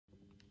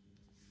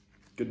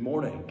Good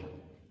morning.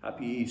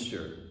 Happy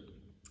Easter.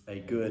 A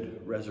good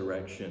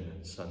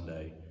Resurrection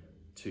Sunday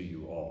to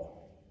you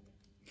all.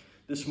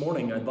 This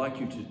morning, I'd like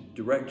you to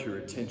direct your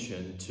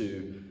attention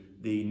to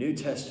the New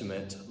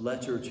Testament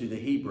letter to the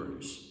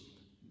Hebrews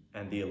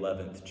and the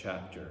 11th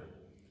chapter.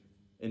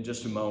 In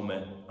just a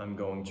moment, I'm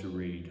going to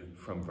read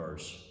from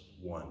verse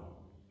 1.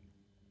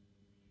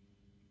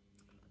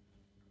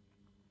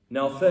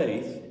 Now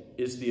faith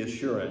is the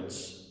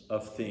assurance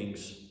of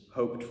things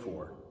hoped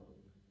for,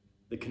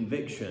 the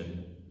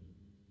conviction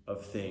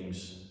of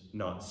things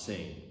not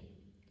seen.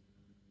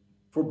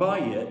 For by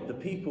it the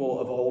people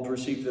of old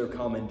received their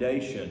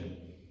commendation.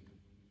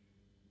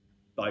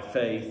 By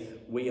faith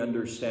we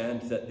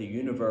understand that the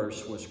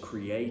universe was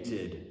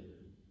created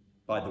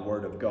by the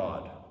word of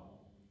God,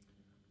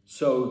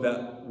 so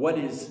that what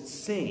is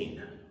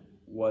seen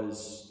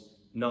was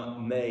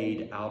not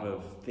made out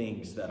of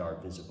things that are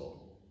visible.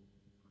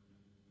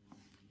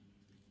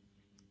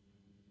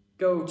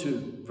 Go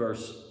to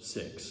verse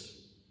 6.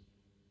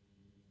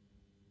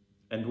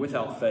 And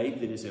without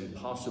faith it is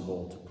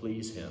impossible to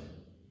please him.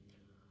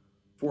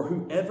 For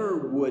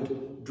whoever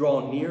would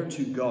draw near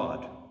to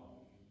God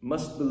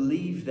must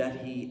believe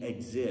that he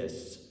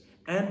exists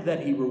and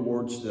that he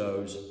rewards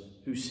those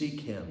who seek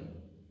him.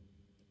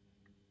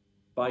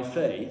 By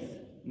faith,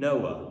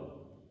 Noah,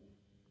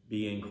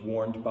 being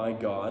warned by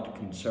God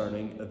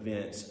concerning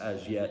events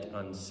as yet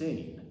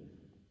unseen,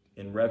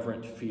 in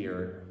reverent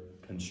fear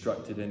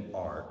constructed an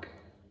ark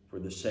for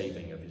the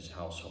saving of his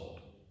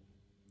household.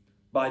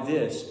 By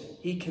this,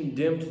 he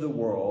condemned the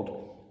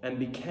world and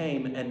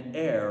became an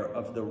heir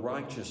of the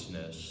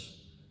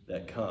righteousness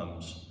that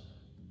comes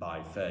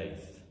by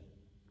faith.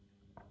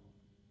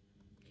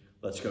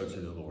 Let's go to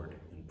the Lord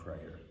in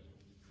prayer.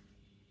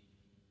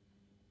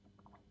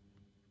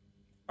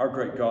 Our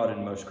great God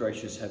and most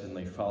gracious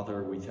Heavenly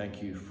Father, we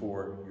thank you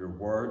for your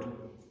word.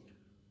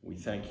 We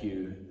thank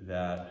you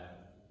that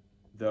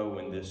though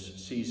in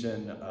this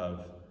season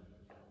of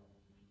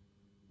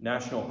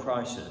national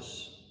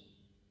crisis,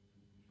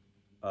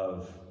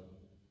 of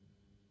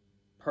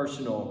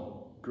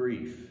personal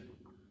grief,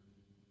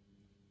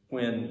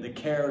 when the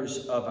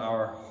cares of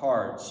our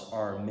hearts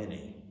are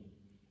many,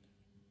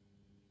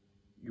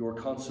 your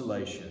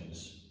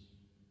consolations,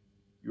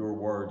 your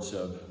words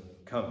of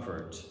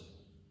comfort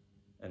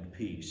and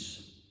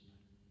peace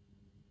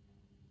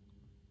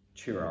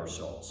cheer our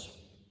souls.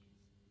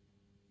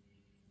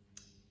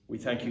 We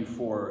thank you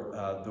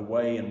for the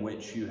way in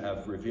which you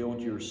have revealed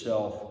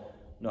yourself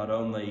not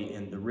only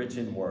in the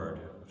written word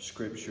of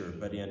Scripture,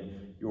 but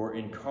in your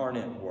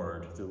incarnate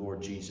word, the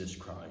Lord Jesus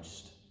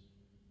Christ.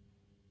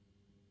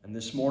 And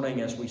this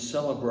morning, as we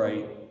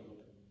celebrate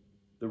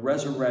the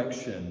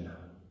resurrection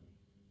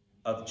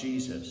of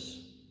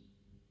Jesus,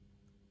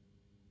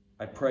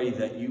 I pray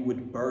that you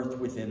would birth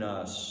within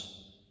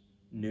us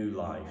new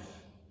life,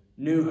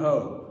 new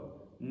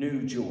hope,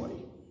 new joy.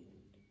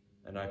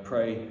 And I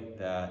pray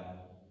that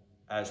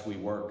as we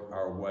work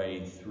our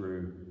way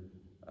through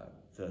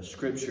the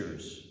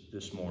Scriptures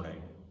this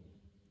morning,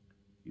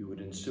 you would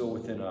instill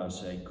within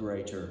us a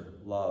greater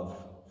love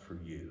for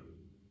you.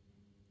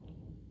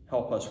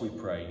 Help us, we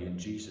pray, in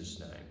Jesus'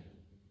 name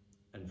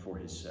and for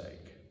his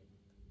sake.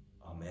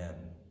 Amen.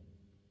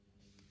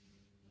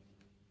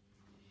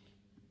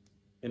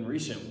 In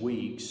recent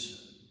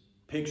weeks,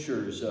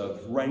 pictures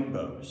of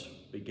rainbows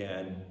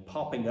began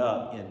popping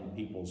up in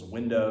people's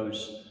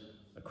windows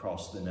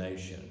across the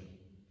nation.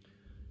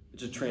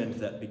 It's a trend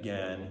that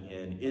began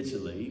in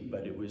Italy,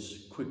 but it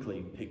was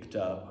quickly picked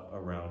up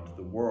around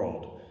the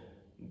world,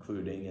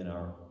 including in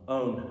our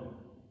own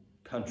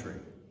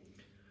country.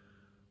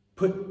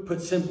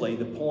 Put simply,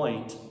 the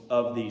point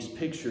of these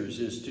pictures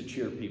is to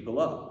cheer people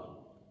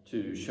up,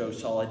 to show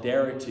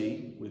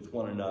solidarity with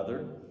one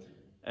another,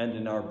 and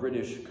in our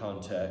British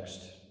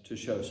context, to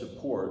show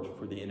support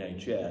for the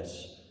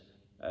NHS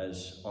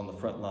as on the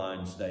front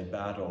lines they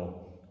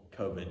battle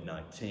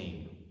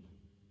COVID-19.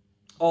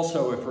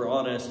 Also, if we're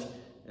honest,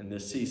 in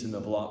this season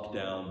of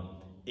lockdown,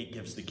 it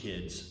gives the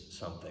kids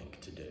something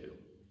to do.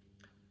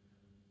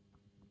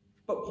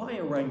 But why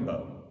a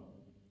rainbow?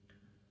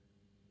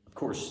 Of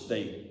course,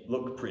 they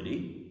look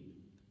pretty,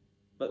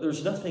 but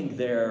there's nothing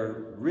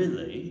there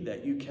really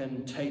that you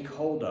can take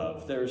hold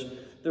of.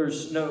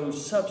 There's no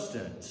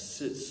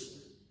substance.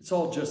 It's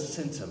all just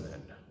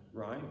sentiment,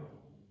 right?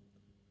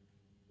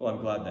 Well,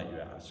 I'm glad that you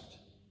asked.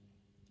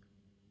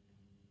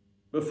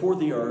 Before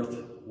the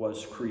earth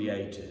was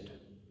created,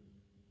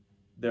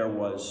 there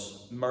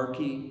was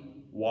murky,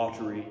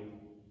 watery,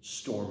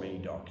 stormy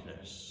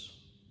darkness.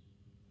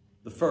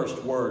 The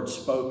first words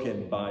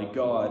spoken by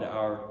God,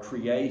 our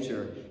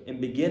Creator, in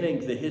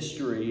beginning the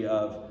history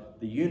of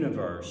the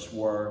universe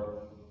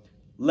were,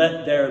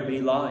 "Let there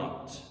be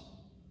light."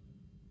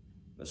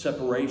 The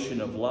separation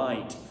of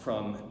light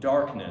from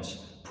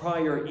darkness,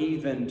 prior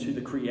even to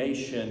the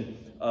creation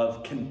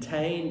of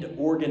contained,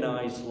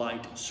 organized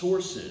light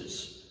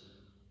sources,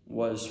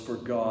 was for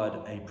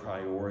God a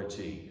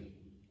priority.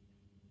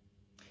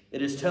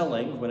 It is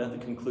telling when at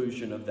the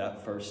conclusion of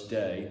that first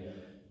day,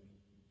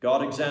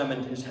 God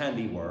examined his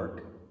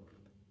handiwork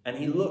and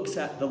he looks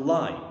at the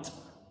light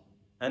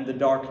and the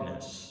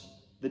darkness,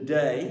 the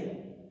day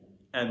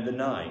and the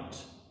night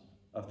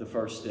of the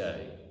first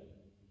day,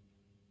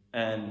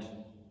 and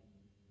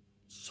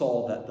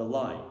saw that the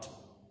light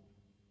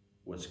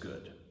was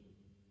good.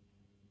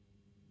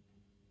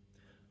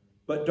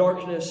 But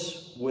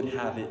darkness would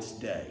have its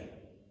day,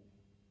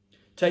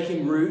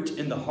 taking root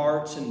in the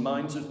hearts and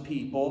minds of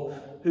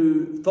people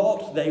who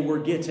thought they were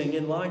getting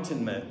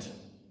enlightenment.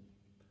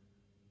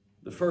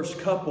 The first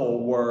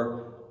couple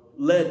were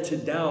led to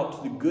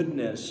doubt the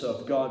goodness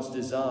of God's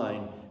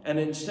design, and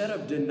instead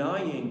of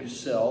denying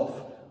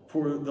self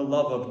for the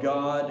love of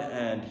God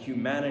and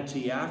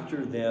humanity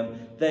after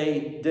them,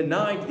 they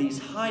denied these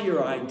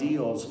higher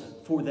ideals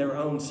for their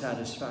own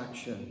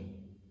satisfaction.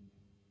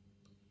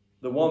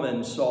 The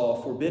woman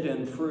saw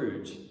forbidden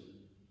fruit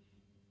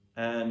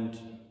and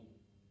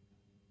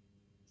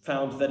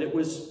found that it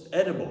was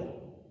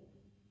edible.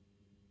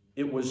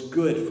 It was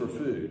good for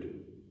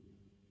food.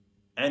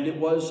 And it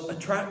was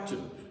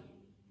attractive.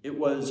 It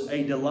was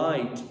a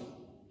delight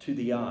to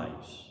the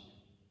eyes.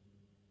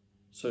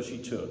 So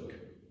she took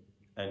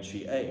and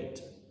she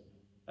ate,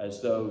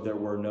 as though there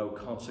were no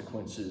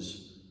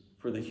consequences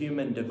for the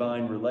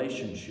human-divine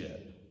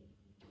relationship,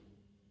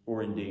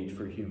 or indeed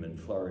for human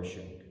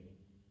flourishing.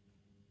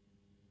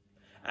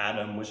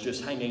 Adam was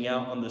just hanging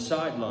out on the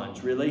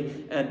sidelines,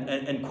 really,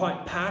 and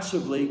quite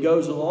passively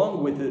goes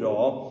along with it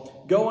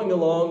all, going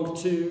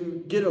along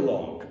to get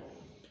along.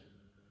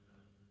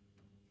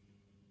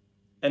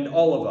 And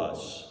all of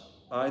us,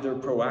 either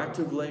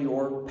proactively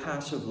or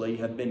passively,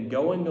 have been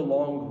going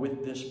along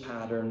with this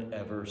pattern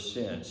ever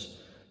since,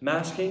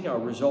 masking our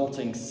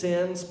resulting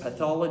sins,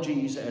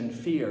 pathologies, and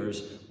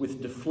fears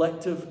with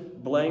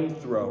deflective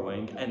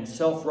blame-throwing and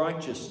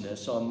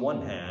self-righteousness on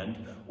one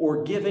hand,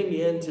 or giving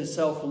in to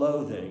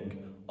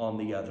self-loathing on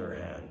the other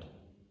hand.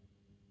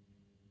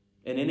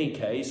 In any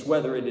case,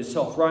 whether it is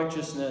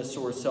self-righteousness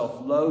or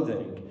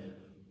self-loathing,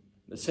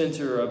 the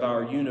center of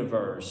our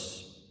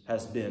universe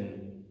has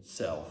been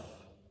self.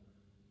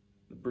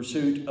 The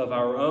pursuit of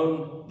our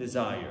own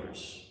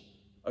desires,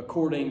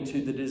 according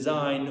to the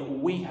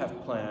design we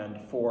have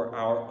planned for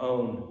our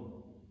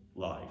own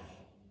life.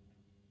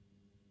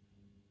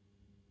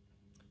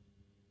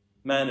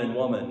 Man and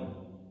woman,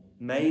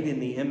 made in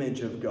the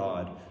image of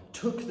God,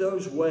 took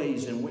those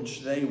ways in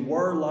which they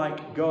were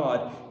like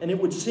God, and it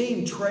would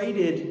seem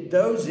traded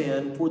those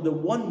in for the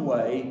one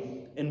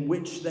way in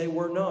which they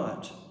were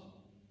not.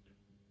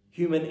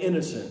 Human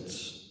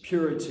innocence,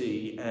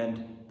 purity,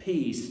 and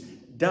peace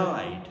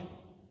died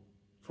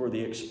for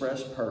the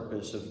express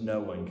purpose of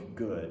knowing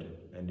good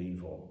and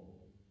evil.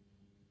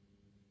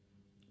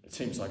 It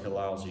seems like a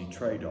lousy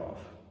trade-off.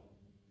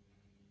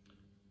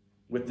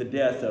 With the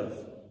death of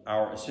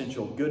our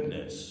essential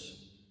goodness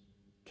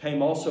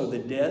came also the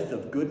death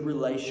of good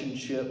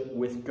relationship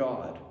with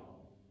God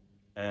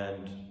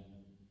and,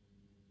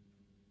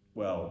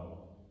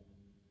 well,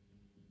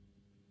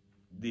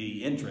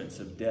 the entrance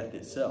of death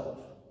itself.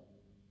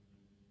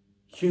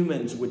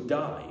 Humans would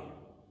die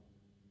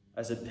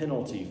as a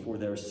penalty for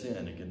their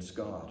sin against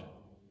God.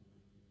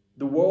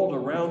 The world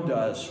around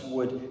us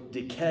would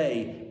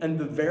decay, and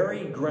the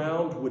very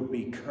ground would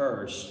be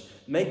cursed,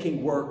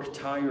 making work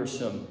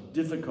tiresome,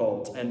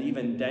 difficult, and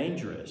even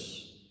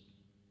dangerous.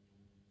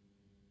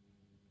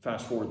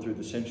 Fast forward through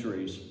the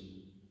centuries,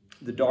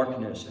 the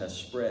darkness has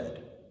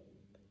spread,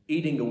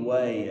 eating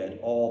away at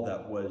all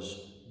that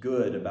was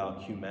good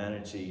about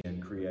humanity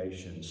and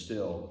creation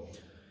still.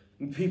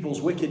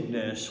 People's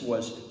wickedness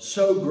was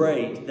so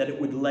great that it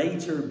would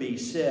later be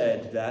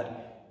said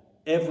that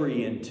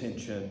every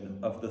intention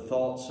of the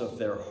thoughts of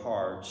their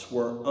hearts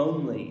were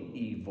only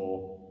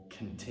evil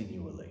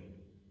continually.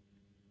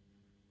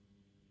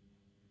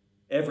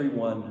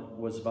 Everyone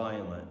was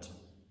violent,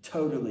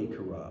 totally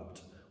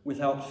corrupt,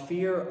 without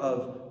fear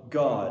of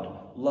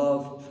God,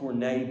 love for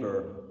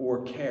neighbor,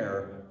 or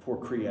care for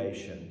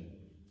creation.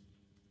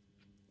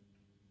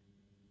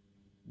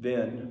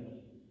 Then,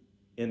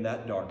 in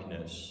that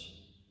darkness,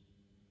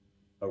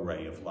 a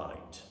ray of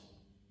light.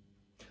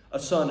 A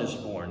son is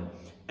born,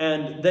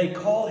 and they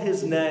call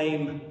his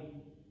name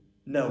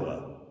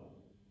Noah,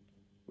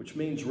 which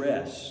means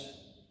rest,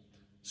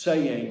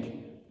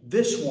 saying,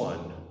 "This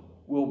one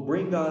will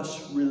bring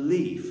us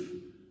relief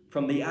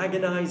from the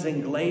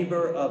agonizing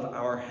labor of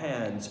our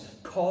hands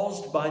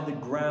caused by the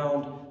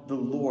ground the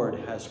Lord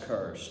has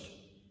cursed."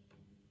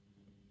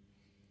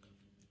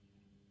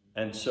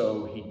 And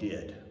so he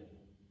did.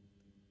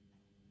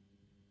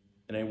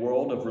 In a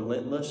world of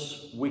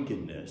relentless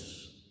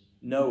wickedness,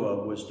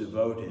 Noah was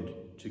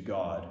devoted to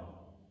God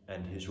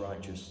and his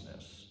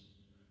righteousness.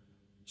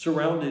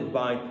 Surrounded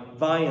by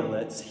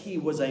violence, he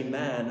was a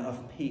man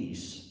of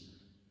peace.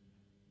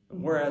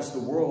 Whereas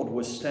the world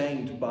was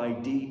stained by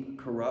deep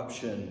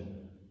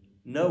corruption,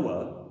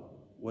 Noah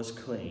was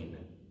clean.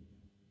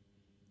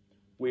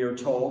 We are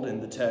told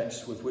in the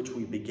text with which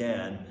we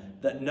began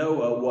that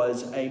Noah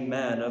was a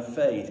man of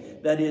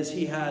faith. That is,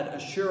 he had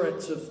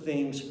assurance of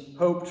things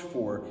hoped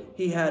for.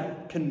 He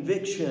had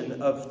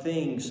conviction of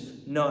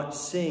things not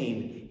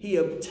seen. He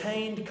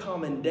obtained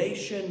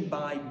commendation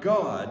by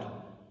God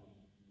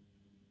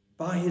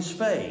by his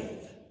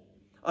faith,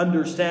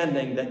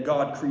 understanding that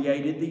God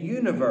created the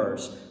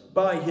universe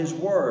by his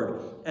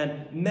word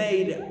and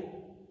made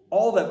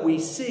all that we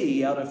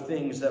see out of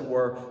things that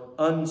were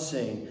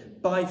unseen.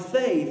 By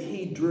faith,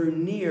 he drew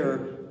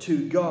near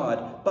to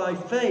God. By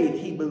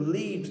faith, he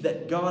believed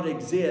that God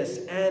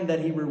exists and that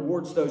he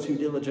rewards those who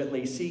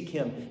diligently seek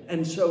him.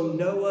 And so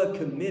Noah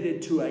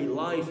committed to a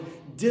life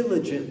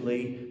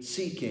diligently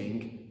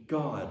seeking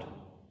God.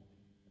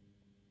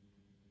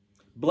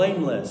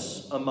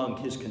 Blameless among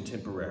his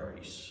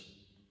contemporaries,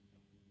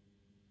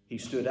 he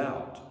stood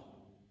out.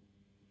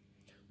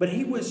 But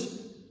he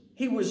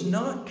was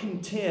not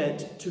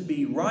content to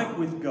be right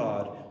with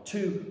God,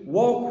 to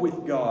walk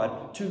with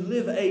God, to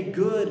live a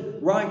good,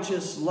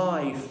 righteous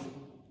life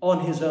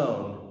on his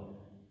own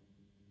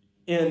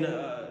in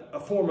a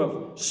form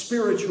of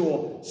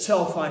spiritual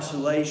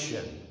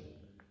self-isolation.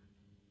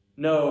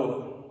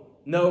 No,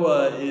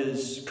 Noah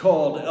is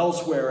called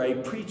elsewhere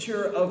a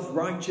preacher of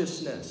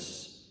righteousness.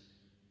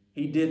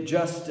 He did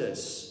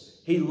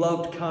justice. He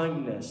loved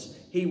kindness.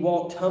 He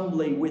walked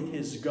humbly with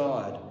his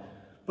God.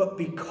 But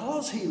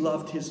because he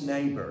loved his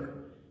neighbor,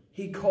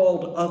 he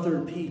called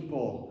other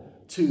people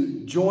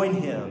to join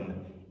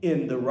him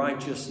in the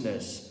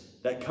righteousness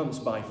that comes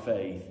by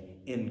faith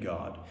in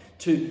God,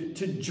 to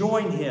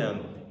join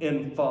him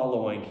in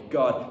following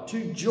God,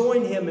 to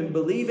join him in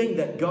believing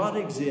that God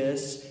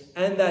exists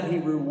and that he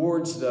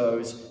rewards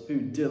those who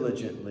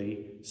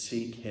diligently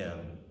seek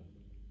him.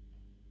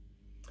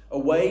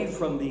 Away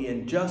from the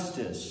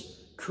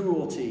injustice,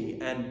 cruelty,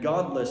 and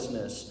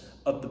godlessness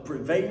of the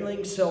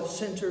prevailing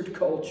self-centered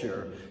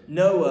culture,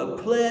 Noah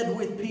pled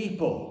with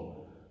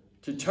people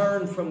to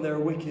turn from their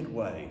wicked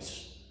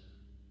ways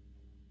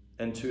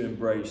and to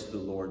embrace the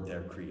Lord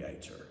their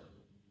Creator.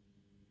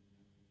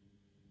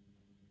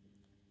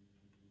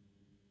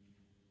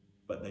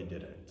 But they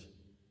didn't.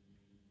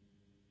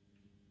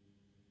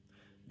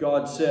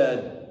 God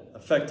said,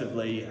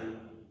 effectively,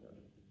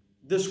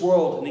 this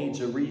world needs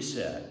a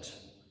reset.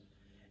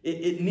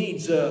 It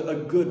needs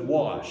a good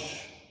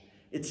wash.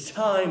 It's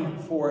time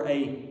for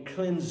a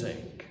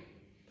cleansing.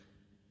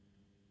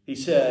 He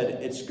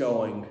said it's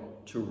going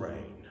to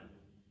rain.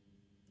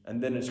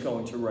 And then it's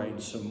going to rain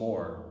some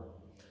more.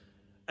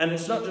 And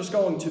it's not just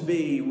going to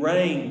be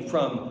rain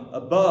from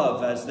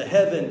above as the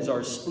heavens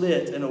are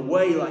split in a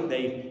way like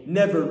they've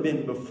never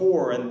been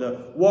before and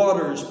the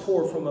waters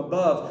pour from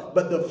above,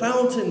 but the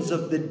fountains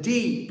of the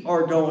deep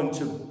are going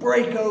to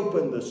break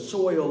open the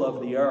soil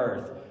of the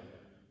earth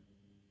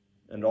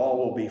and all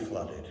will be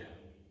flooded.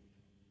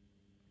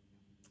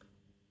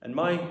 And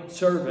my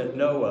servant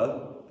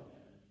Noah,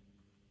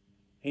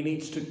 he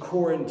needs to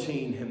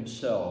quarantine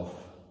himself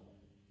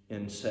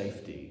in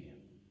safety.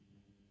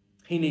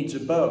 He needs a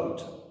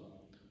boat.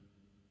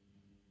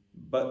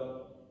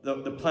 But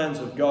the plans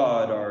of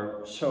God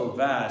are so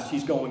vast,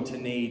 he's going to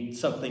need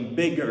something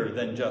bigger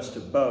than just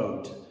a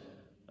boat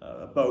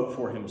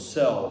for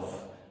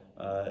himself.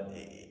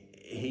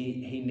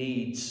 He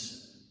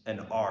needs an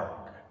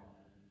ark.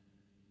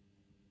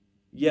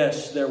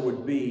 Yes, there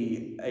would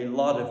be a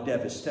lot of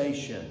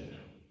devastation.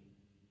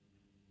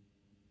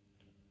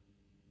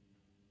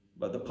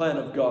 But the plan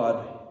of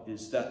God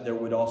is that there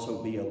would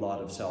also be a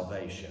lot of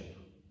salvation.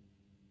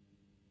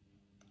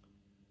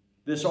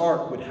 This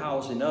ark would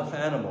house enough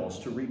animals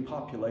to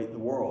repopulate the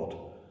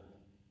world.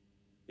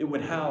 It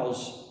would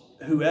house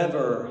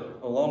whoever,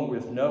 along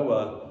with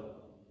Noah,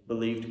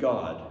 believed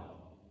God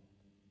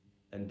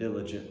and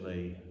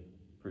diligently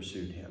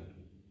pursued him.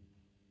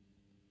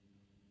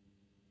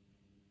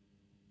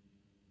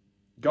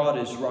 God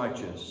is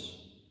righteous.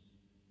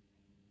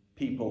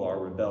 People are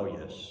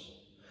rebellious.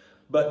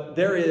 But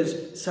there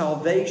is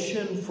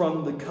salvation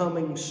from the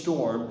coming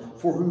storm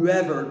for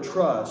whoever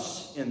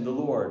trusts in the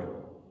Lord.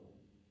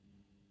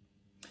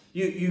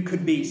 You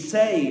could be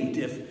saved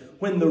if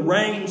when the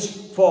rains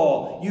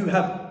fall, you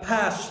have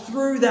passed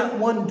through that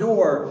one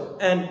door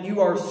and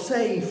you are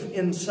safe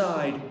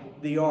inside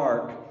the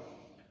ark.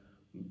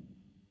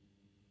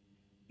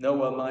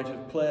 Noah might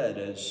have pled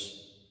as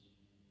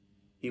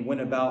he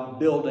went about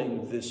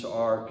building this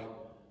ark.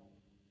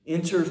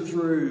 Enter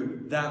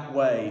through that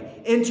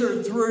way.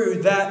 Enter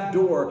through that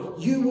door.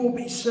 You will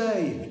be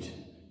saved.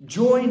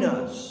 Join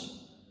us.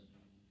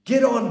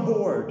 Get on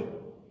board.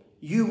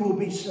 You will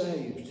be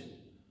saved.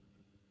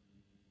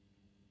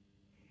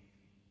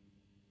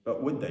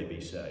 But would they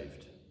be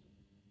saved?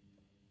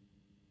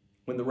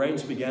 When the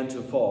rains began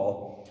to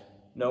fall,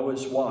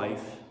 Noah's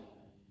wife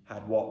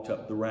had walked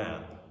up the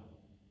ramp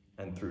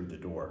and through the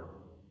door.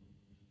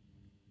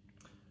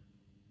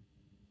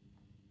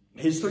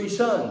 His 3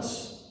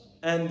 sons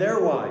and their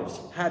wives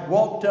had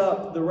walked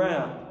up the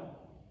ramp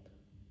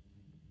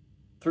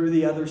through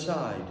the other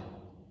side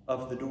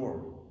of the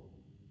door.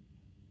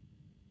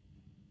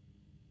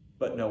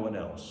 But no one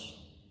else.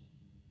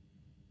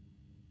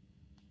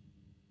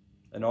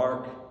 An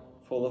ark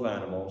full of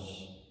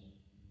animals,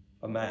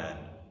 a man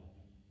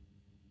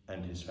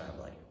and his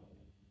family.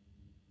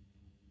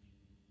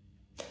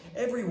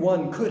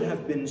 Everyone could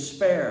have been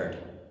spared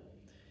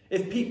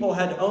if people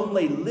had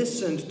only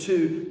listened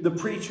to the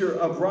preacher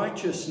of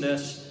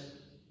righteousness.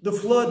 The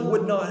flood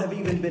would not have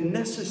even been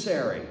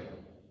necessary.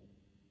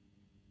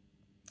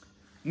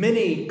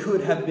 Many could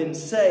have been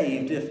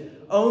saved if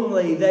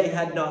only they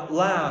had not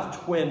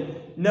laughed when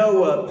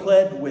Noah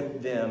pled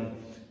with them.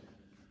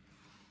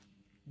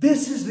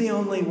 This is the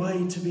only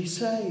way to be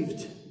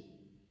saved.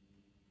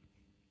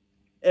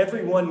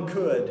 Everyone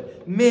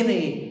could.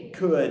 Many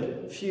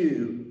could.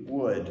 Few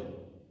would.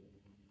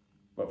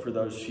 But for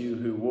those few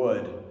who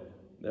would,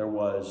 there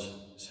was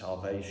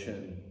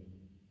salvation.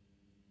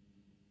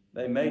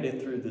 They made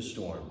it through the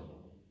storm.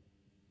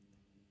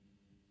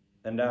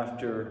 And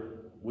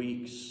after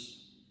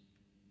weeks,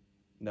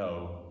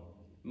 no,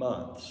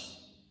 months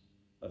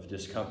of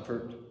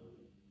discomfort,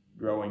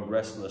 growing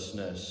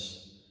restlessness,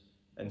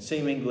 and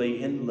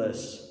seemingly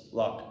endless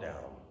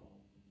lockdown,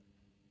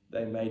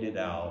 they made it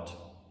out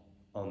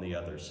on the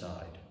other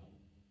side.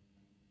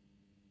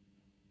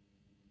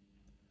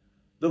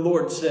 The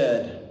Lord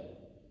said,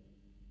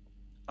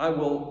 I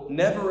will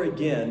never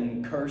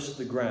again curse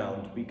the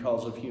ground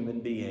because of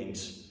human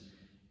beings,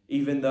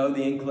 even though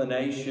the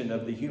inclination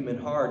of the human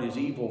heart is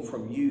evil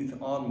from youth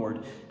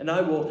onward. And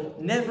I will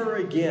never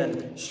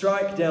again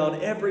strike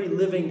down every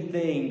living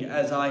thing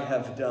as I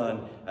have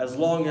done, as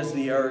long as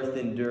the earth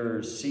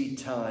endures, seed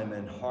time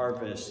and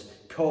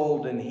harvest,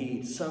 cold and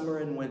heat, summer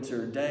and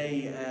winter,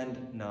 day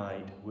and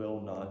night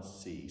will not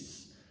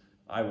cease.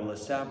 I will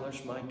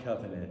establish my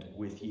covenant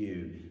with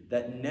you,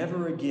 that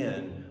never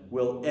again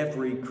will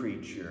every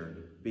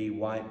creature be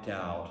wiped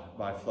out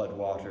by flood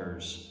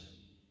waters.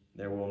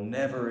 There will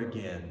never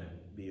again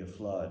be a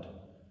flood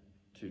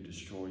to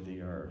destroy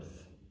the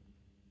earth.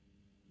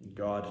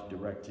 God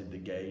directed the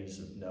gaze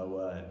of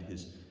Noah and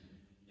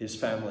his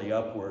family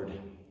upward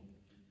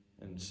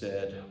and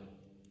said,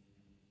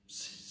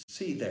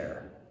 see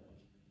there,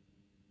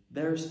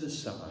 there's the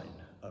sign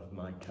of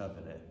my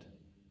covenant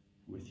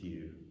with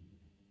you.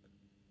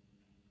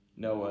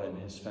 Noah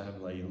and his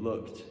family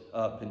looked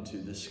up into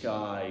the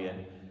sky,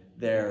 and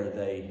there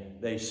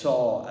they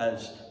saw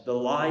as the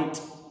light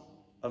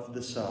of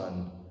the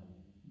sun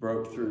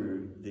broke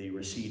through the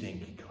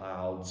receding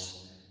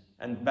clouds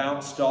and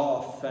bounced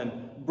off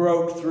and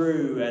broke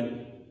through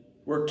and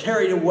were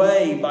carried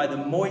away by the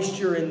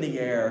moisture in the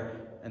air,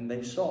 and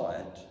they saw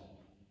it.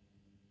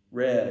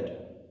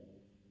 Red,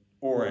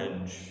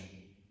 orange,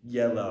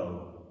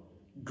 yellow,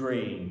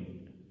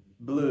 green,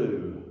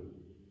 blue,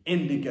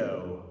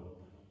 indigo,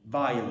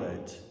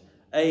 violet,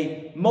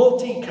 a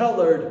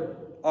multicolored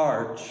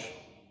arch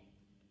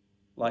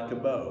like a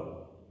bow.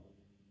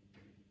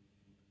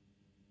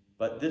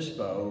 But this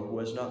bow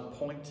was not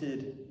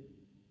pointed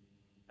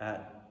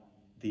at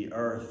the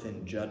earth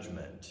in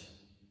judgment,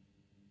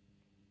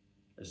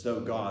 as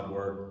though God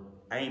were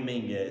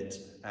aiming it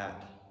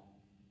at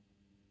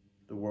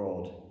the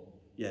world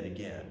yet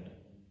again,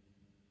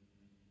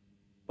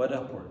 but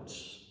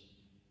upwards.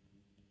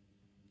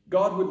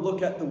 God would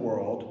look at the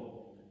world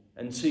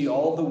and see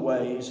all the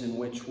ways in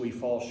which we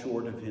fall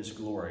short of his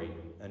glory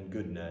and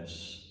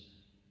goodness.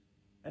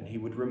 And he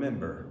would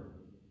remember,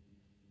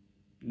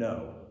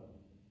 no,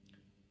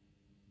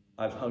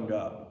 I've hung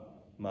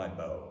up my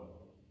bow.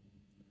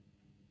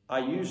 I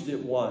used it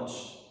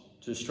once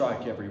to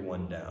strike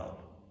everyone down,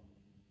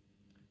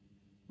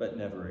 but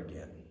never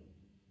again.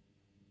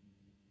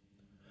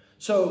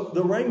 So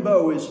the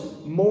rainbow is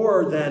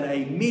more than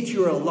a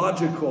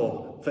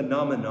meteorological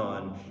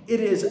phenomenon. It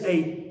is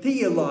a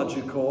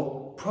theological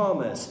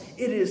promise.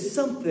 It is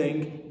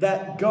something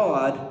that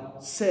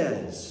God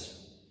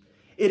says.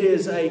 It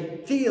is a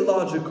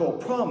theological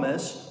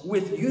promise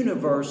with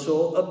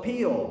universal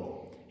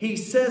appeal. He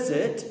says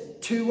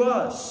it to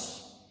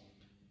us.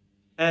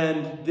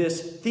 And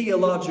this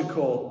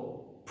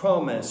theological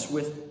promise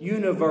with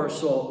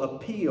universal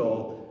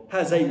appeal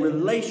has a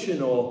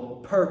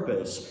relational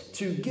purpose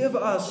to give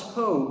us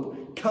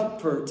hope,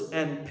 comfort,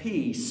 and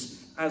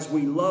peace as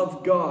we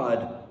love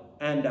God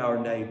and our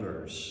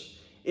neighbors.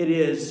 It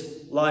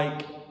is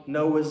like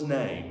Noah's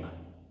name,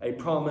 a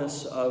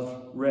promise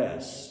of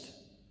rest,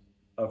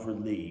 of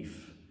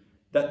relief,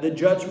 that the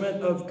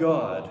judgment of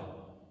God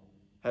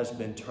has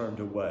been turned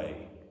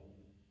away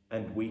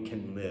and we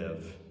can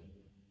live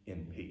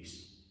in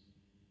peace.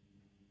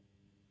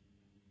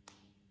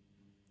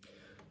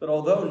 But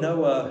although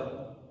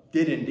Noah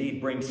did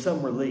indeed bring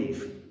some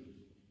relief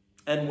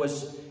and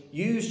was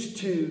used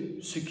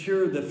to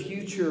secure the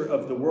future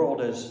of the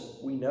world as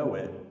we know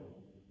it,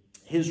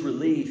 his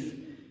relief,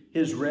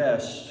 his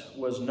rest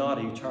was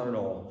not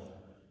eternal,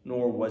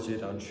 nor was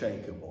it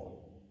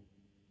unshakable.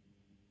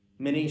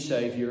 Many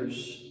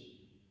saviors,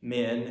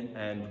 men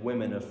and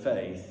women of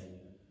faith,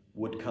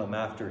 would come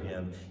after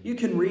him. You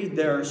can read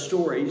their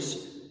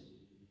stories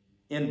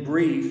in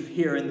brief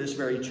here in this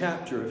very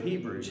chapter of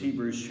Hebrews,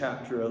 Hebrews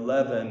chapter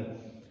 11,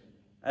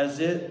 as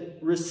it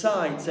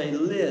recites a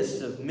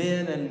list of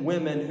men and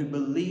women who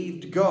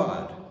believed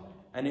God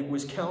and it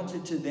was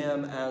counted to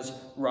them as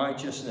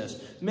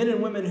righteousness. Men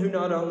and women who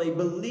not only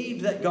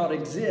believe that God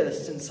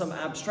exists in some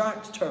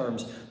abstract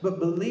terms, but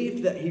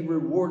believe that he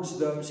rewards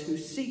those who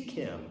seek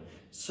him.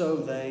 So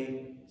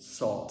they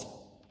sought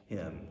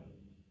him.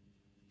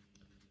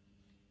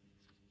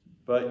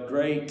 But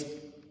great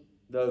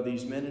though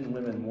these men and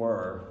women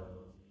were,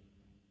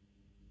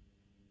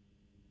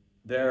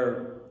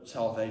 their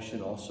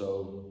salvation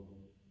also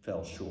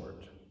fell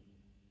short.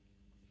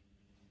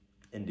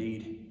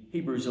 Indeed,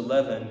 Hebrews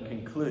 11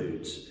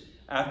 concludes,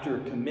 after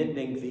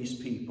commending these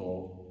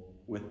people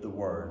with the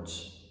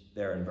words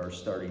there in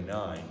verse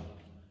 39,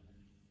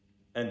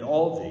 and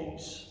all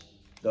these,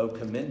 though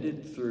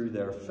commended through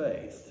their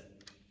faith,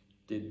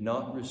 did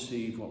not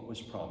receive what was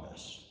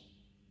promised,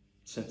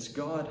 since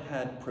God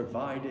had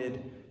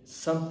provided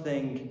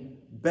something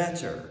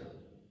better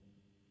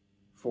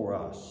for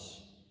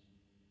us,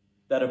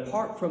 that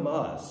apart from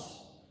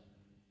us,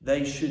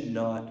 they should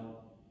not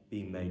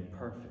be made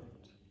perfect.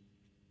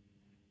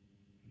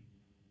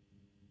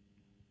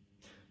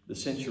 The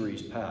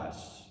centuries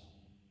pass.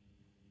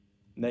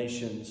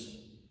 Nations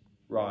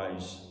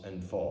rise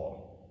and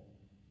fall.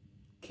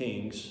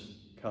 Kings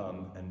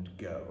come and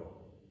go.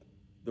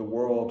 The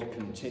world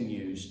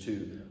continues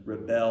to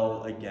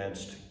rebel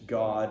against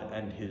God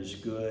and his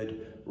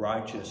good,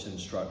 righteous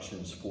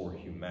instructions for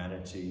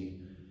humanity.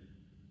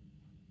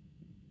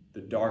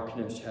 The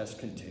darkness has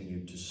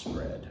continued to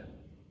spread.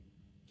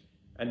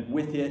 And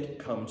with it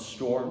come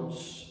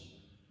storms,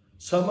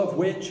 some of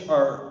which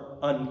are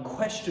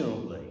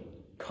unquestionably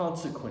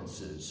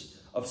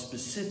consequences of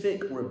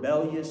specific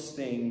rebellious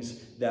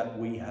things that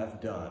we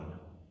have done.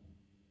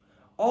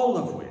 All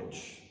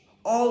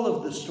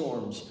of the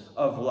storms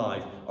of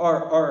life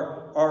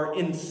are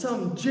in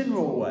some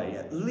general way,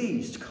 at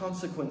least,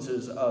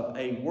 consequences of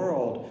a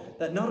world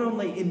that not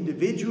only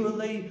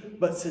individually,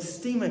 but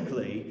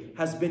systemically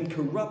has been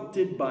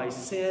corrupted by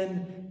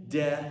sin,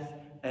 death,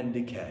 and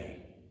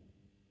decay.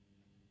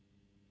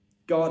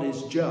 God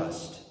is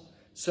just,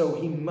 so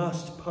he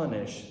must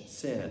punish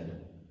sin.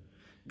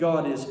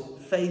 God is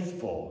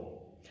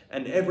faithful,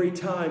 and every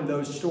time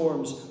those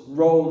storms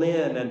roll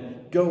in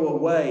and go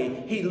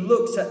away, he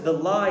looks at the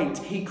light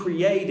he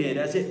created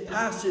as it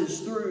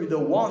passes through the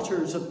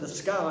waters of the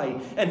sky,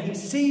 and he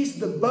sees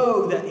the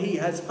bow that he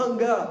has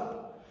hung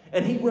up,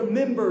 and he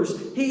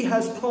remembers he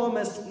has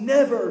promised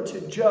never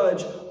to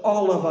judge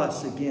all of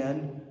us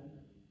again.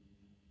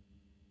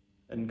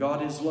 And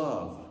God is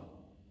love,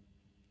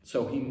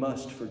 so he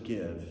must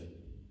forgive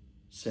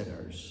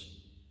sinners.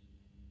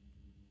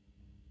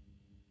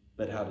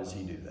 But how does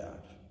he do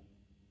that?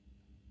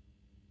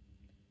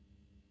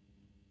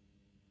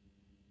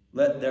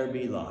 Let there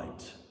be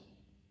light,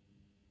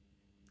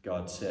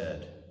 God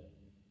said,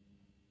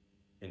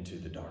 into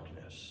the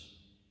darkness.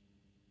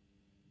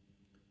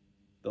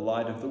 The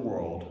light of the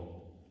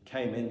world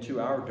came into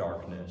our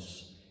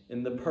darkness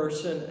in the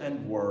person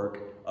and work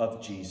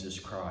of Jesus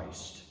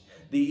Christ.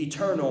 The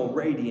eternal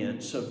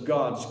radiance of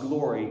God's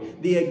glory,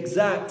 the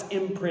exact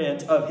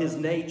imprint of his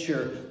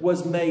nature,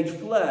 was made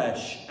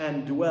flesh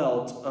and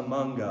dwelt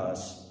among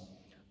us.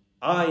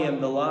 I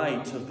am the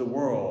light of the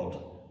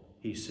world,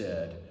 he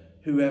said.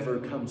 Whoever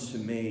comes to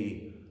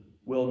me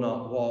will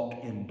not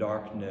walk in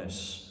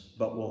darkness,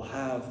 but will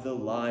have the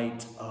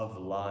light of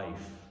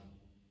life.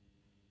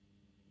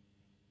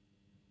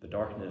 The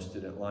darkness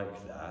didn't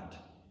like that.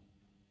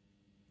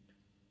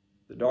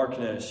 The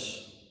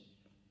darkness,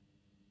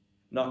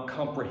 not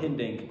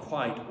comprehending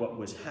quite what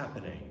was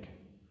happening,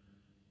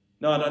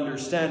 not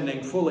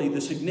understanding fully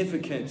the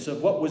significance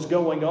of what was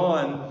going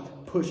on,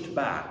 pushed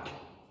back.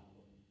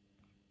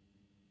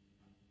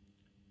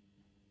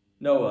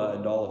 Noah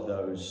and all of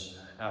those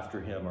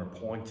after him are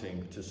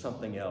pointing to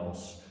something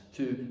else,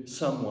 to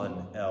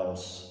someone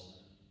else.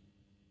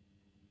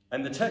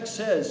 And the text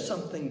says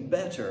something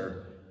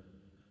better,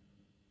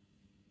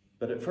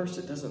 but at first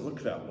it doesn't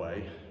look that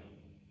way.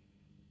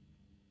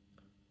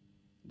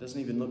 It doesn't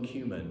even look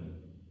human.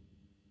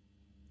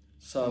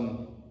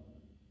 Some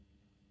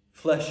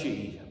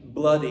fleshy,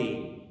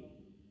 bloody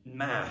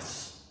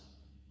mass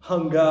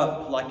hung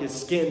up like a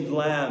skinned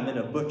lamb in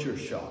a butcher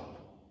shop.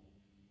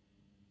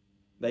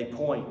 They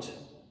point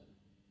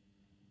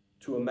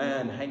to a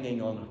man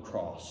hanging on a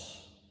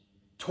cross,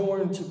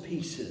 torn to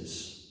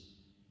pieces.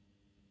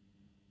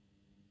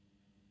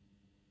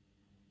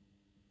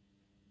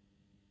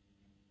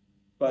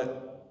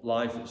 But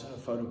life isn't a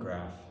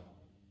photograph.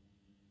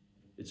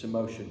 It's a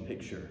motion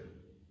picture.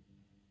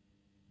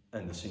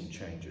 And the scene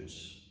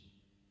changes.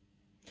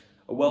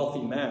 A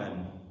wealthy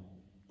man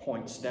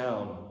points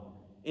down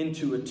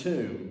into a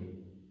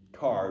tomb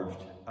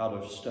carved out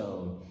of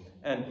stone.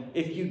 And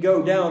if you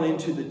go down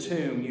into the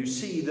tomb, you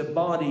see the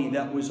body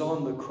that was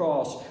on the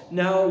cross,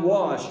 now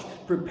washed,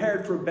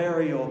 prepared for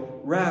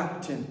burial,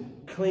 wrapped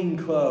in clean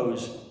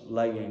clothes,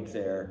 laying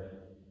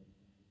there.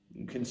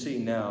 You can see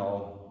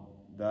now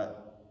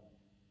that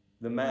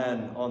the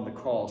man on the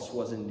cross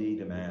was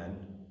indeed a man.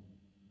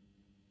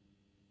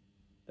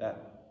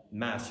 That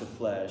mass of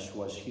flesh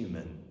was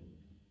human.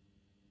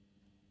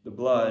 The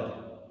blood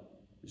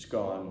is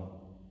gone.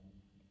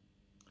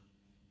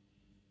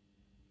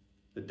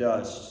 the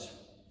dust,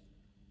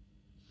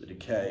 the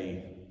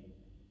decay,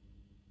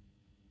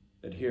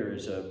 that here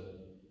is a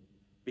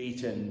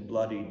beaten,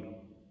 bloodied,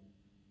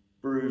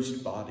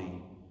 bruised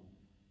body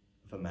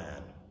of a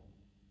man.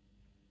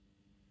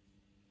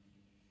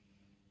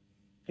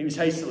 He was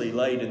hastily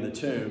laid in the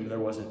tomb. There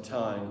wasn't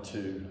time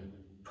to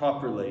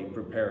properly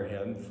prepare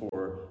him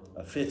for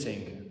a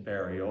fitting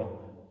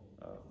burial,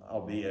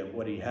 albeit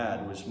what he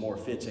had was more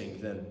fitting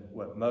than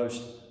what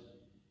most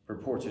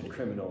purported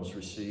criminals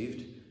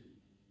received.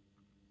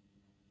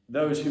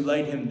 Those who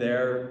laid him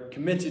there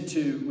committed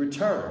to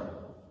return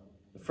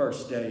the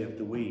first day of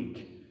the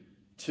week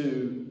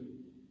to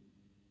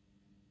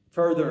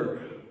further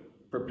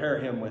prepare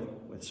him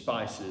with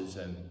spices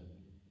and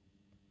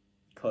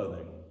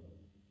clothing.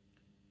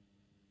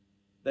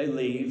 They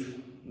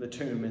leave, the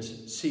tomb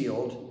is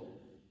sealed,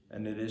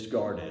 and it is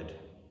guarded.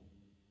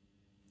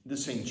 The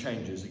scene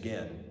changes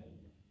again.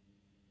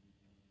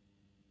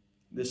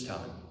 This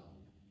time,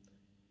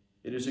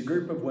 it is a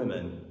group of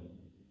women,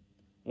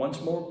 once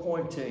more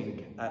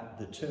pointing at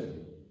the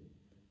tomb.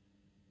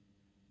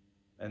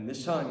 And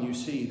this time you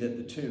see that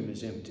the tomb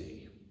is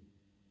empty.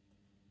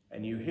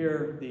 And you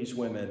hear these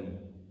women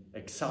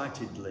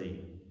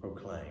excitedly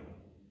proclaim,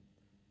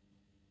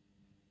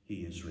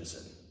 "He is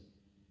risen."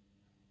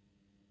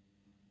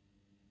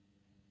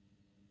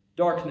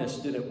 Darkness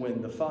didn't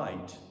win the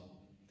fight.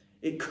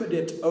 It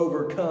couldn't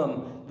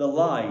overcome the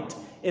light.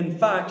 In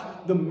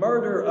fact, the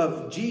murder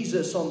of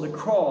Jesus on the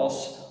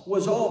cross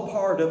was all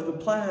part of the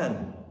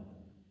plan.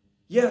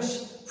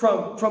 Yes,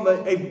 from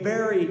a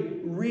very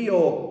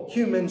real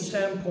human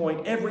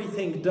standpoint,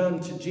 everything done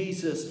to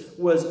Jesus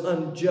was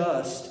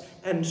unjust.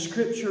 And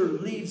Scripture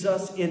leaves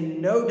us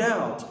in no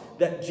doubt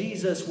that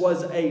Jesus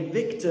was a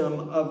victim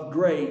of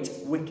great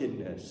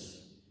wickedness.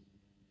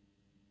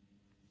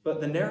 But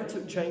the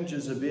narrative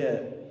changes a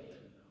bit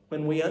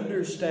when we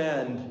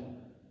understand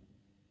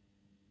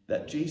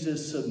that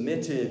Jesus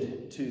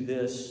submitted to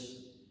this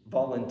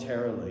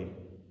voluntarily.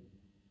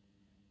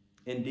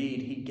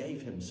 Indeed, he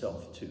gave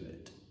himself to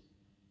it.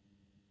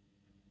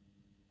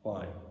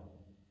 Why?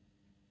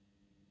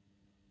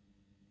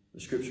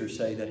 The Scriptures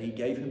say that he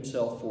gave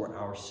himself for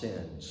our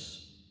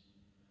sins.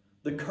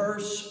 The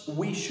curse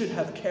we should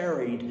have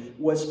carried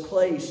was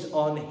placed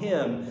on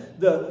him.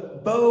 The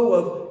bow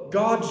of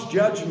God's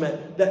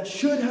judgment that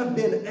should have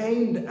been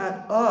aimed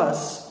at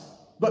us,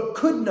 but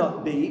could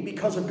not be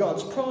because of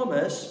God's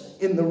promise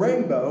in the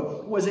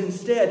rainbow, was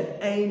instead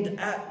aimed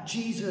at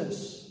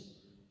Jesus.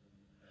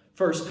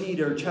 1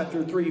 Peter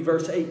chapter 3,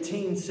 verse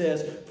 18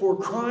 says, "For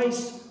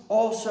Christ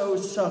also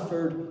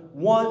suffered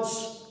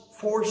once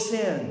for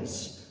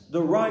sins,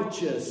 the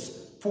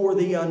righteous for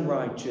the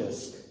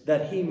unrighteous,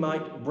 that he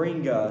might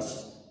bring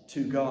us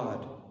to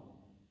God."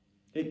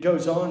 It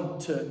goes on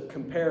to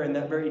compare in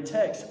that very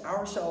text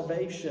our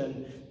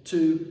salvation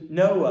to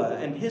Noah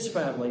and his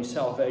family's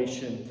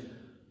salvation.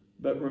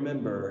 But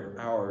remember,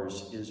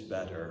 ours is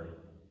better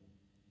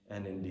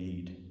and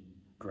indeed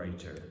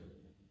greater.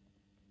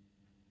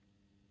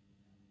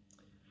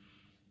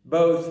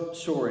 Both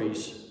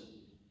stories,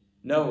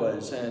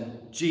 Noah's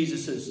and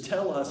Jesus's,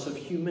 tell us of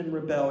human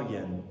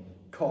rebellion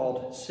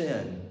called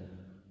sin,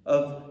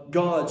 of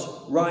God's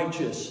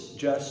righteous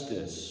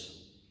justice.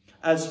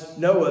 As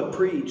Noah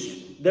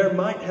preached, there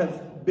might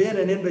have been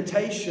an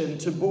invitation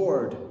to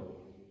board.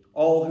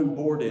 All who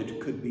boarded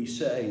could be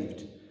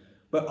saved,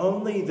 but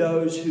only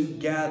those who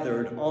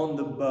gathered on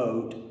the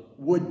boat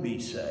would be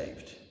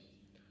saved.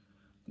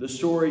 The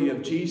story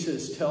of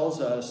Jesus tells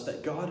us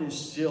that God is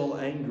still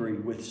angry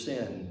with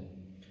sin,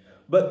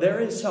 but there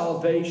is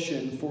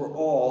salvation for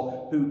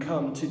all who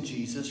come to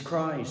Jesus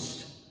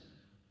Christ.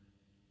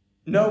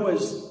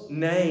 Noah's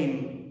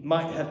name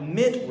might have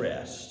meant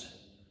rest,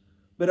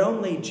 but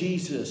only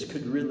Jesus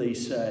could really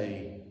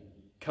say,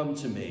 "Come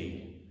to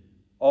me,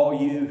 all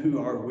you who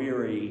are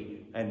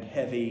weary and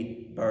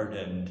heavy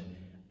burdened,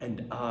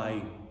 and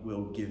I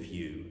will give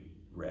you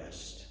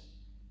rest."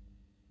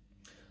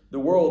 The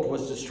world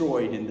was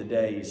destroyed in the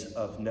days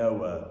of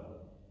Noah.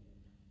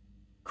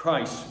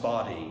 Christ's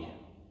body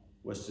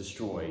was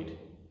destroyed.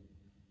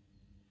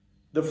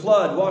 The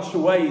flood washed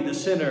away the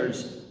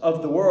sinners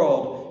of the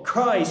world.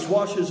 Christ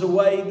washes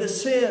away the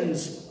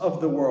sins of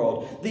the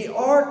world. The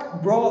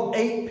ark brought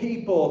 8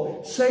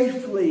 people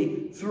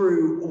safely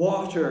through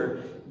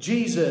water.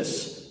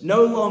 Jesus,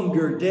 no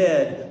longer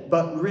dead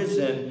but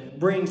risen,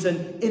 brings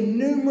an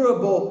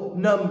innumerable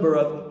number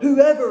of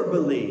whoever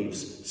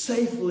believes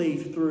safely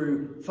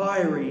through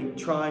fiery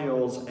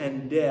trials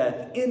and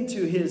death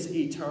into his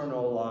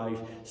eternal life,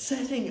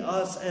 setting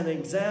us an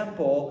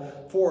example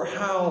for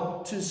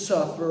how to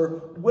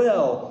suffer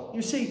well.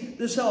 You see,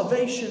 the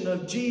salvation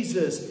of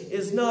Jesus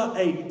is not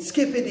a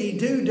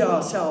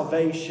skippity-doo-dah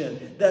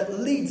salvation that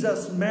leads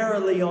us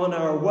merrily on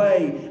our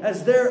way,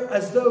 as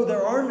though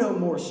there are no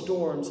more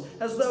storms,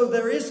 as though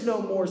there is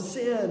no more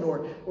sin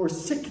or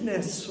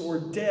sickness or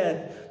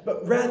death,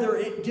 but rather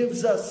it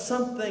gives us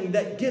something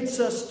that gets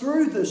us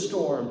through the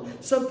storm,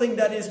 something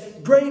that is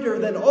greater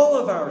than all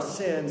of our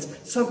sins,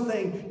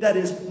 something that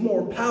is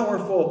more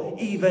powerful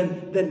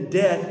even than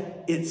death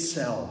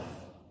itself.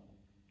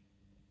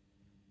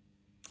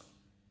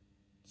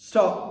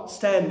 Stop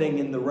standing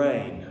in the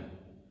rain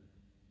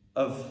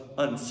of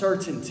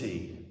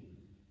uncertainty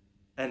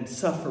and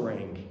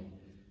suffering,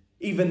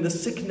 even the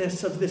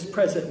sickness of this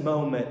present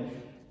moment,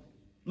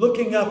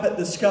 looking up at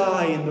the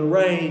sky in the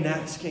rain,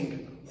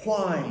 asking,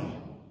 why?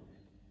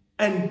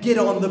 And get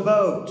on the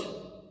boat.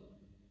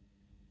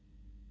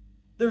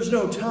 There's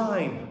no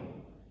time.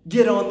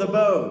 Get on the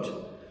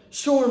boat.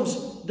 Storms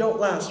don't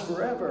last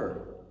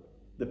forever,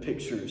 the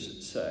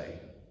pictures say.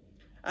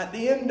 At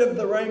the end of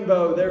the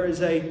rainbow, there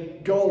is a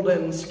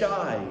golden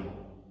sky,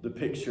 the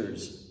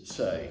pictures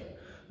say.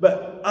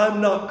 But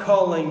I'm not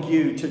calling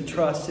you to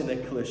trust in a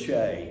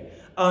cliche.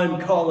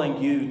 I'm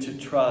calling you to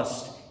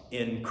trust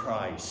in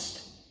Christ.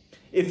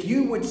 If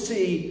you would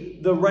see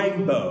the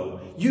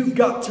rainbow, you've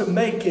got to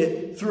make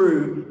it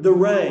through the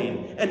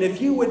rain. And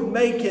if you would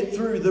make it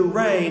through the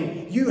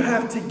rain, you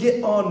have to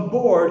get on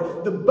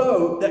board the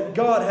boat that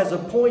God has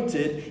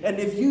appointed. And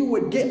if you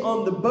would get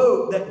on the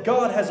boat that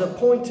God has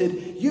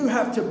appointed, you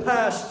have to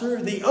pass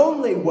through the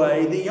only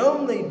way, the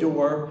only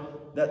door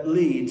that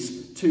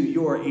leads to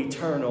your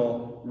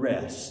eternal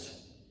rest.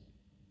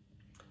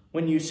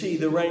 When you see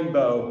the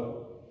rainbow,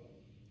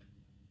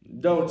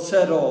 don't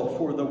settle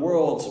for the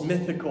world's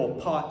mythical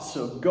pots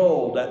of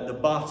gold at the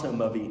bottom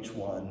of each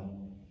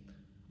one.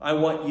 I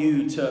want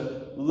you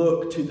to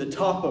look to the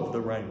top of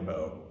the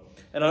rainbow.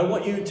 And I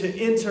want you to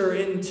enter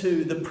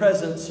into the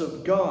presence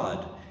of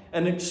God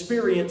and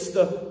experience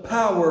the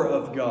power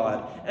of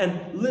God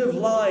and live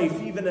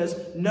life even as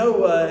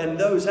Noah and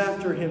those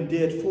after him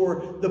did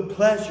for the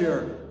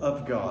pleasure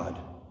of God.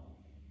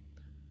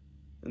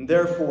 And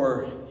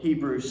therefore,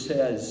 Hebrews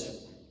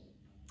says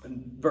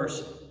in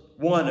verse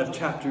 1 of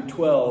chapter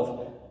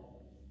 12,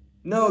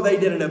 no, they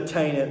didn't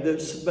obtain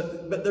it,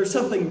 but there's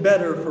something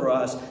better for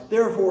us.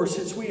 Therefore,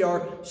 since we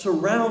are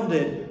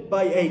surrounded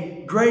by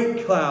a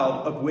great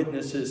cloud of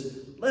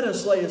witnesses, let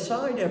us lay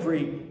aside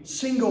every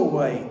single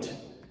weight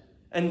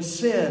and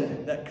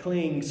sin that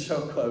clings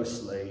so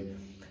closely,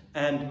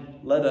 and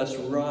let us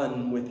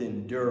run with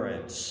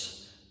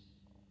endurance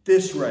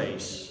this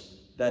race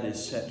that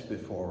is set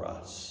before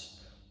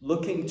us,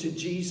 looking to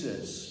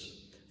Jesus,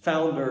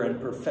 founder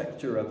and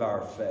perfecter of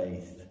our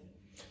faith,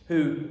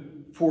 who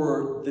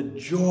for the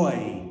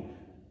joy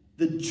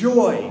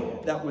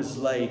that was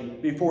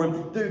laid before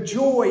him, the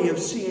joy of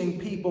seeing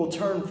people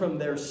turn from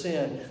their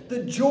sin,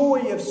 the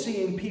joy of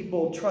seeing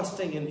people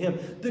trusting in him,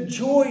 the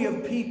joy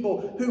of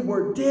people who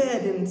were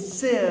dead in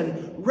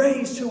sin,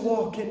 raised to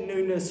walk in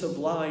newness of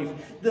life,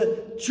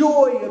 the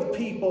joy of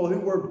people who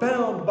were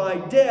bound by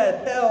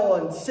death, hell,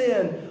 and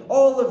sin,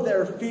 all of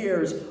their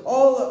fears,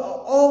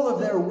 all of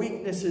their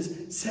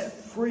weaknesses, set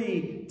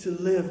free to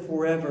live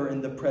forever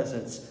in the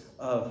presence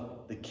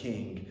of the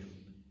King.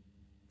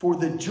 For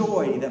the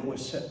joy that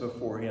was set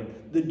before him,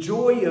 the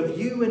joy of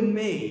you and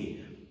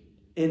me,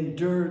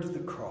 endured the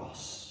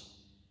cross,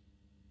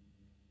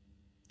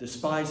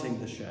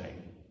 despising the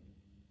shame,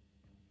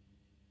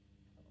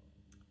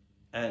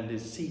 and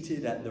is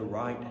seated at the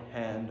right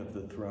hand of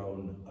the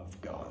throne of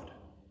God.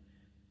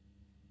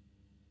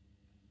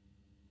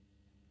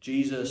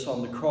 Jesus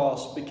on the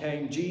cross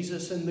became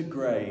Jesus in the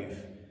grave,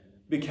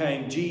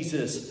 became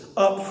Jesus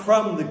up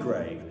from the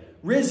grave,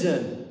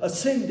 risen,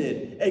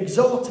 ascended,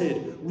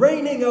 exalted,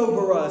 reigning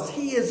over us.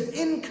 He is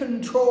in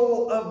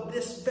control of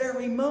this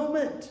very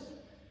moment.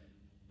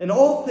 And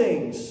all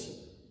things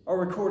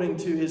are according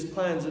to his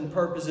plans and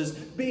purposes,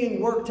 being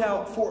worked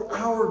out for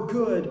our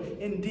good,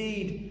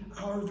 indeed,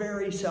 our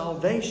very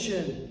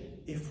salvation,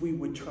 if we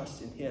would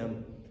trust in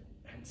him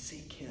and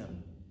seek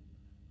him.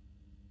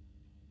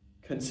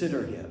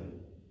 Consider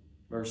him,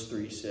 verse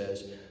 3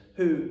 says,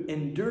 who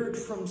endured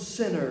from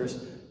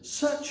sinners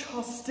such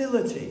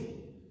hostility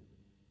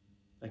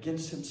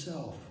against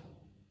himself,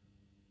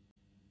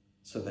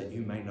 so that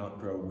you may not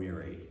grow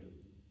weary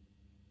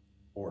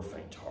or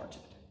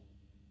faint-hearted.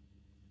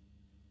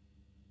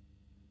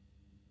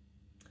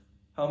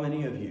 How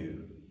many of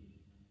you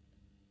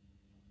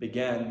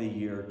began the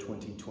year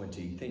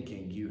 2020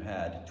 thinking you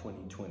had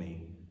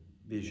 2020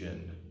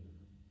 vision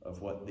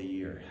of what the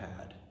year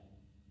had?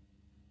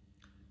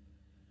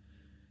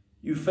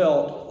 You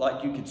felt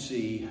like you could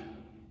see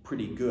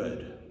pretty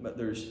good, but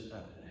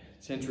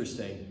it's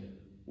interesting.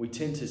 We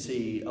tend to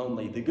see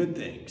only the good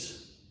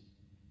things.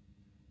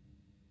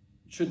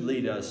 It should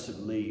lead us to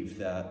believe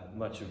that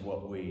much of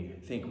what we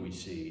think we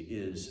see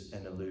is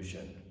an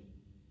illusion.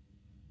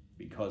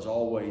 Because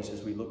always,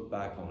 as we look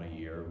back on a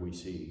year, we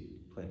see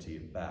plenty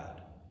of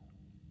bad.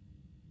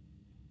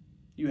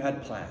 You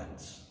had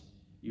plans.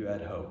 You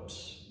had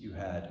hopes. You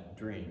had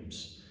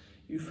dreams.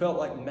 You felt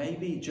like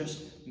maybe,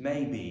 just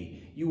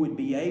maybe, you would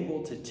be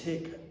able to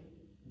tick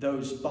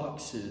those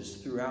boxes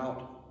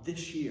throughout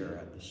this year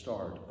at the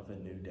start of a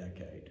new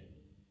decade.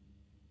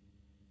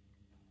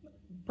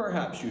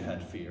 Perhaps you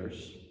had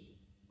fears.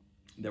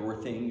 There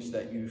were things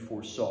that you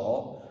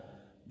foresaw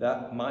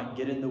that might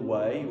get in the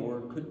way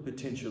or could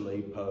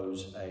potentially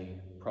pose a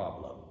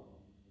problem.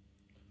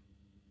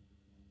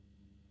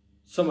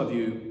 Some of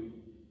you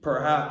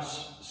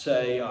perhaps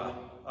say,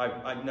 I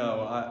I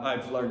know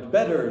I've learned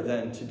better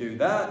than to do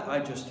that. I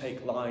just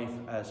take life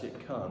as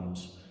it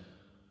comes.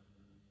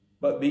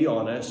 But be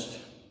honest,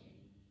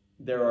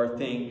 there are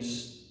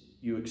things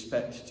you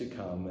expect to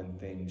come and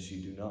things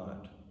you do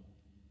not.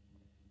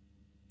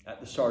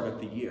 At the start of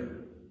the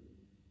year,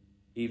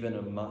 even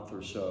a month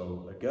or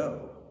so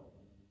ago,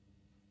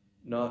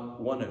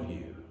 not one of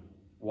you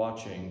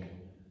watching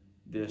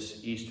this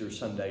Easter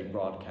Sunday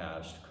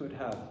broadcast could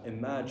have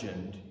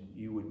imagined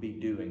you would be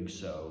doing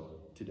so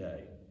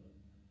today.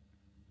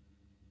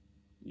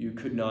 You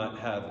could not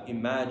have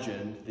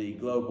imagined the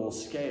global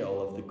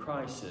scale of the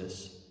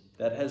crisis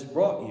that has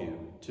brought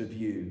you to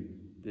view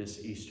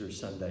this Easter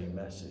Sunday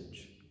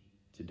message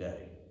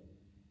today.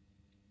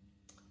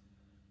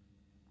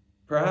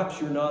 Perhaps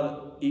you're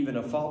not even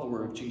a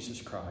follower of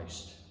Jesus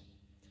Christ.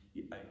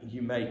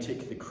 You may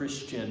tick the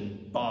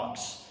Christian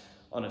box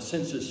on a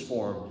census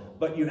form,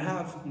 but you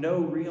have no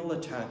real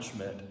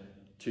attachment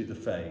to the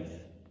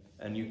faith,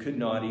 and you could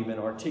not even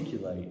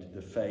articulate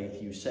the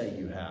faith you say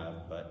you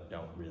have, but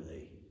don't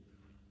really.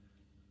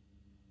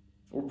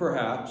 Or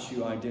perhaps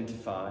you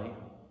identify,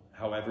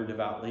 however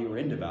devoutly or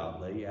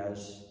indevoutly,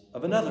 as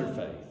of another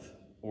faith,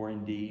 or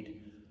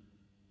indeed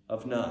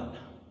of none.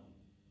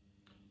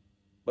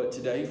 But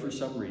today, for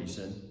some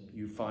reason,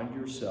 you find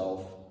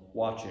yourself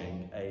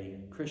watching a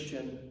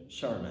Christian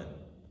sermon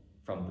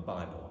from the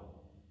Bible,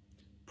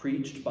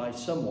 preached by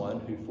someone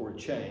who, for a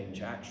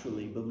change,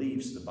 actually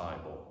believes the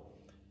Bible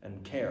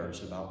and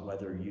cares about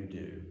whether you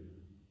do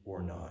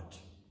or not.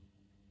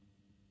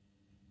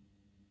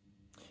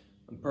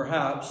 And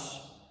perhaps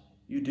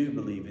you do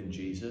believe in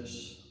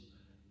Jesus.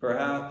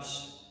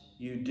 Perhaps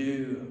you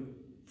do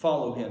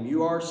follow him.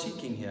 You are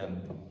seeking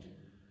him.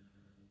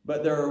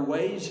 But there are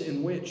ways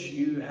in which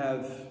you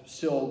have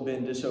still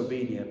been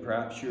disobedient.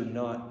 Perhaps you're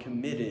not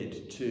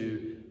committed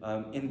to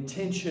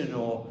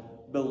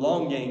intentional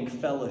belonging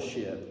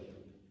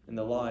fellowship in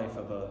the life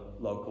of a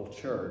local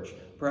church.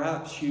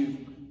 Perhaps you've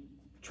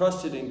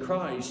trusted in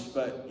Christ,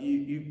 but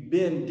you've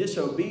been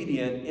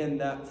disobedient in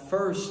that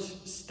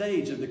first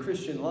stage of the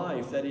Christian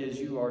life. That is,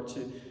 you are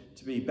to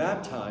be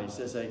baptized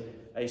as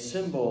a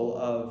symbol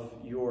of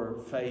your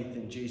faith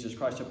in Jesus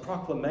Christ, a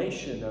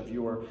proclamation of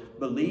your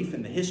belief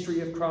in the history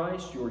of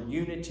Christ, your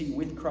unity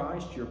with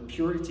Christ, your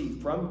purity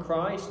from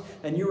Christ,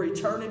 and your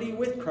eternity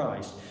with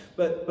Christ.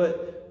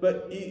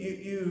 But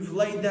you've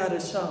laid that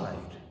aside.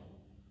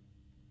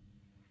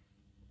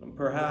 And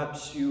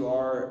perhaps you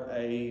are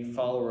a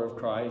follower of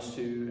Christ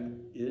who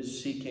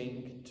is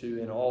seeking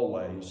to, in all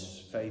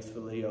ways,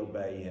 faithfully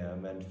obey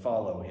him and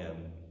follow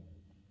him.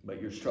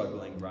 But you're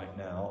struggling right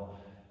now,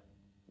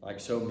 like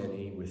so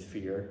many, with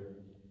fear,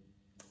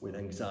 with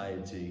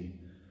anxiety,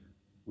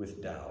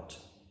 with doubt.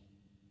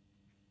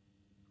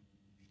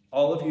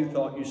 All of you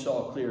thought you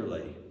saw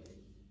clearly.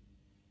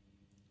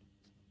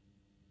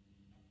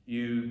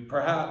 You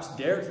perhaps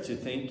dared to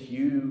think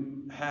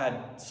you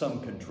had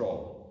some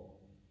control.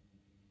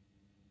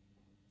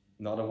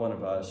 Not a one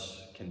of us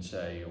can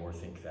say or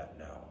think that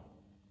now.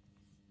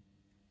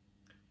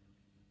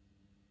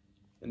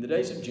 In the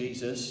days of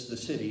Jesus, the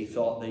city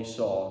thought they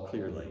saw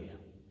clearly.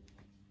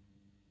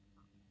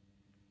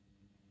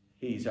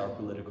 He's our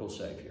political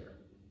savior.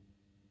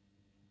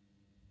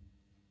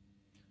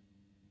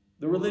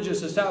 The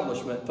religious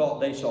establishment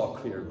thought they saw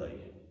clearly.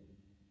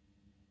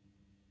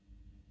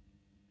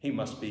 He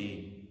must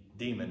be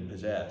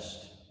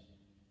demon-possessed.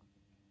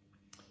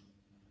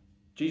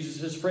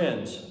 Jesus'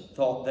 friends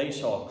thought they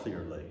saw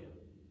clearly.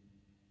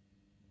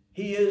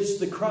 He is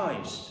the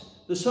Christ,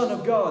 the Son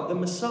of God, the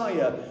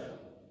Messiah.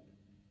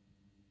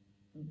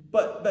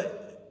 But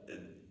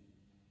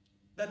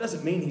that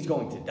doesn't mean he's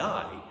going to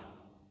die.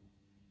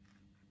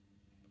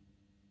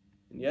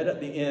 And yet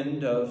at the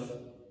end of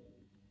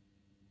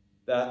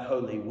that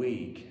Holy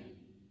Week,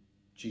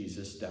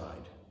 Jesus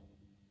died.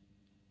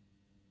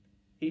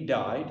 He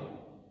died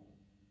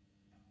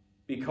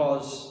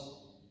because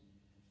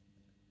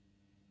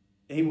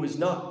he was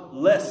not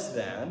less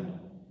than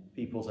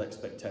people's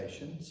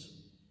expectations.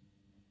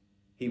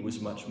 He was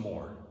much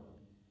more.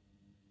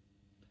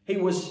 He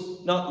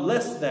was not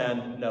less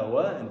than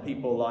Noah and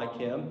people like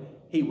him.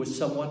 He was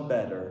someone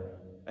better.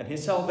 And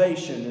his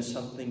salvation is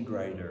something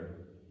greater.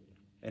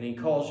 And he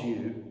calls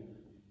you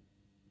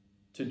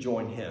to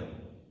join him,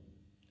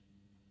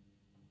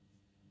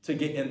 to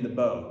get in the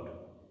boat,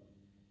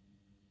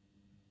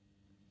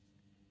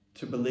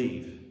 to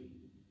believe,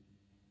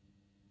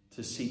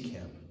 to seek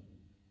him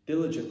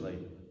diligently,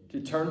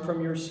 to turn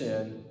from your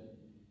sin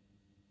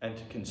and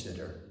to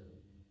consider.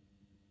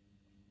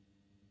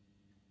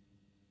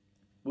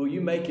 Will you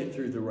make it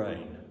through the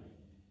rain?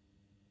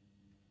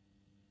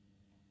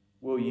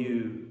 Will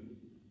you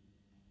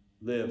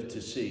live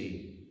to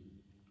see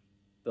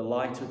the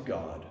light of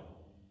God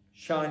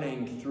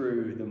shining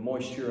through the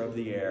moisture of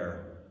the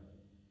air?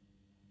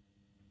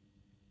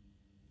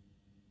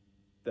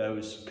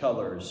 Those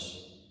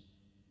colors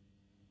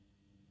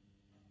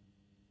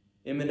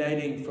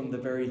emanating from the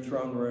very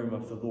throne room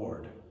of the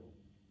Lord.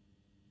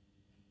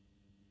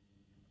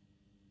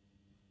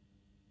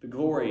 The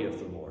glory of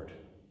the Lord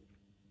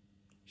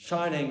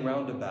shining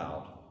round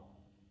about,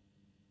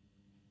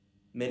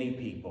 many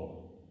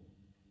people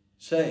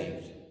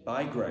saved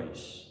by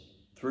grace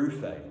through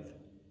faith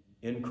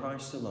in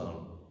Christ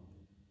alone,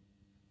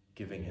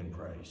 giving him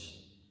praise.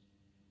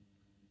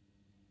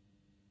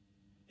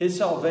 His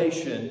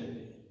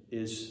salvation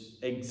is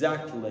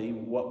exactly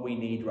what we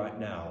need right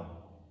now.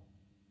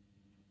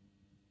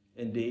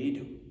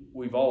 Indeed,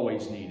 we've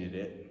always needed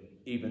it,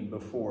 even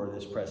before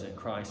this present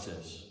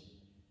crisis.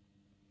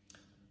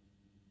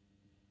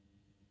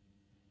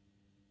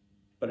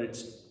 But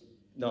it's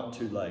not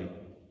too late.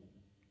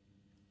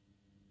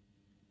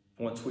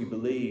 Once we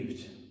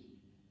believed,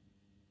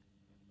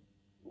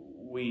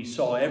 we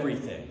saw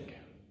everything.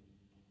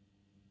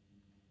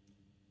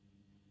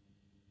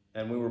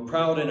 And we were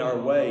proud in our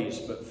ways,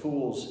 but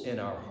fools in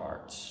our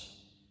hearts.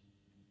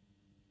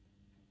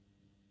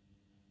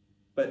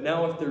 But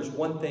now if there's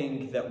one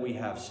thing that we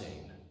have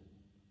seen,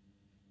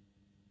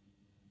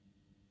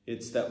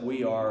 it's that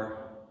we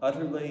are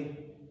utterly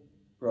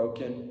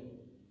broken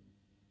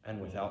and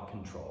without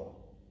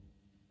control.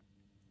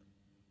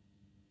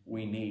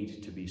 We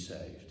need to be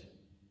saved.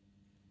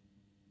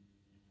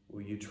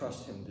 Will you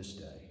trust him this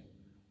day?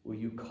 Will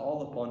you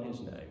call upon his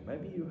name?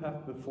 Maybe you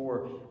have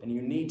before, and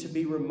you need to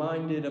be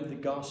reminded of the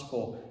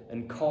gospel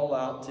and call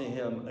out to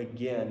him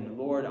again.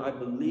 Lord, I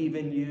believe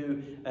in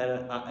you,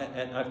 and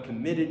I've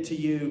committed to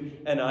you,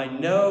 and I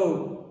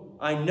know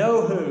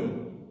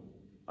whom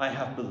I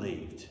have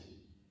believed.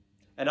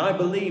 And I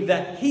believe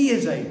that he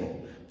is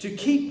able to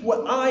keep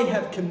what I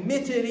have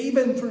committed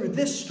even through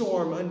this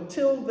storm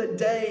until the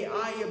day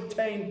I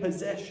obtain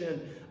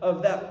possession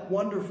of that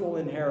wonderful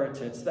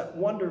inheritance, that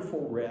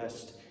wonderful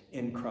rest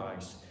in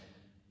Christ.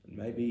 And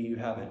maybe you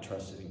haven't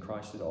trusted in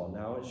Christ at all.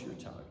 Now is your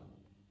time.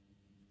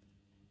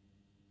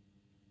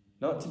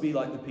 Not to be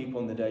like the people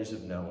in the days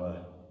of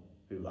Noah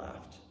who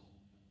laughed,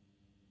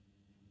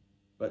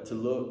 but to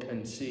look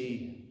and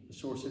see the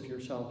source of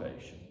your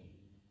salvation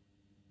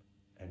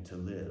and to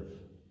live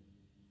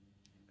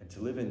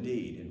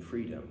indeed in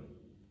freedom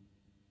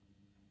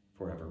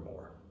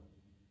forevermore.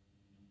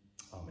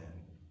 Amen.